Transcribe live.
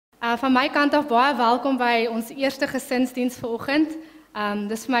Van my kant af baie welkom by ons eerste gesinsdiens vanoggend.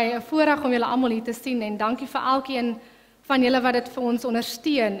 Dis vir my 'n voorreg om julle almal hier te sien en dankie vir elkeen van julle wat dit vir ons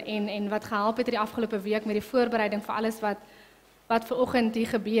ondersteun en wat gehelp het hierdie afgelope week met die voorbereiding vir alles wat vanoggend hier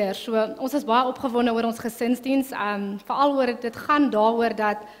gebeur. So ons is baie opgewonde oor ons gesinsdiens. Veral oor dit gaan daaroor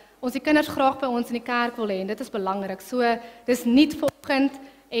dat ons die kinders graag by ons in die kerk wil hê en dit is belangrik. So dis nie vanoggend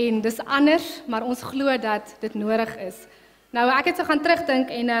en dis anders, maar ons glo dat dit nodig is. Nou ek het so gaan terugdink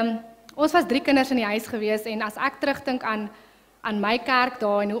en ons was 3 kinders in die huis gewees en as ek terugdink aan my kerk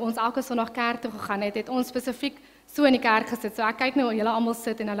daar en hoe ons elke Sondag kerk toe gegaan het ons spesifiek so in die kerk gesit. So ek kyk nou hoe julle almal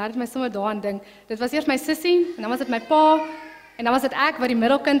sit en dan laat dit my sommer daaraan dink. Dit was eers my sussie en dan was dit my pa en dan was dit ek wat die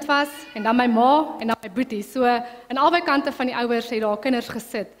middelkind was en dan my ma en dan my boetie. So aan albei kante van die ouers het daar kinders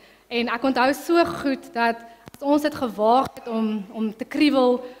gesit. En ek onthou so goed dat as ons het gewaag het om te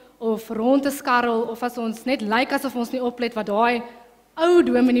kriewel of rond te skarrel of as ons net lyk asof ons nie oplet wat daai ou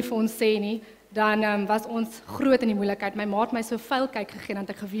dominee vir ons sê nie, dan was ons groot in die moeilikheid. My ma het my so vuil kyk gegee dat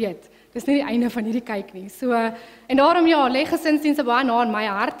ek geweet. Dis nie die einde van hierdie kyk nie. So en daarom ja, lê gesinsdienste baie na in my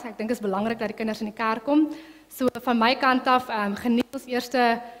hart. Ek dink dit is belangrik dat die kinders in die kerk kom. So van my kant af geniet ons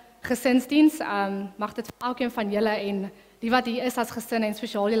eerste gesinsdiens. Mag dit vir elkeen van julle en die wat hier is as gesin en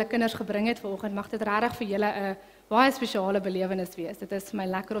spesiaal julle kinders gebring het vanoggend, mag dit regtig vir julle 'n baie spesiale belewenis wees. Dit is vir my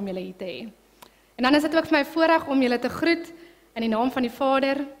lekker om julle hier te hê. En dan is dit ook vir my voorreg om julle te groet in die naam van die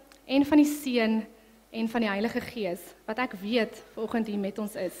Vader en van die Seun en van die Heilige Gees, wat ek weet vanoggend hier met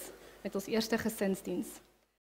ons is, met ons eerste gesinsdiens.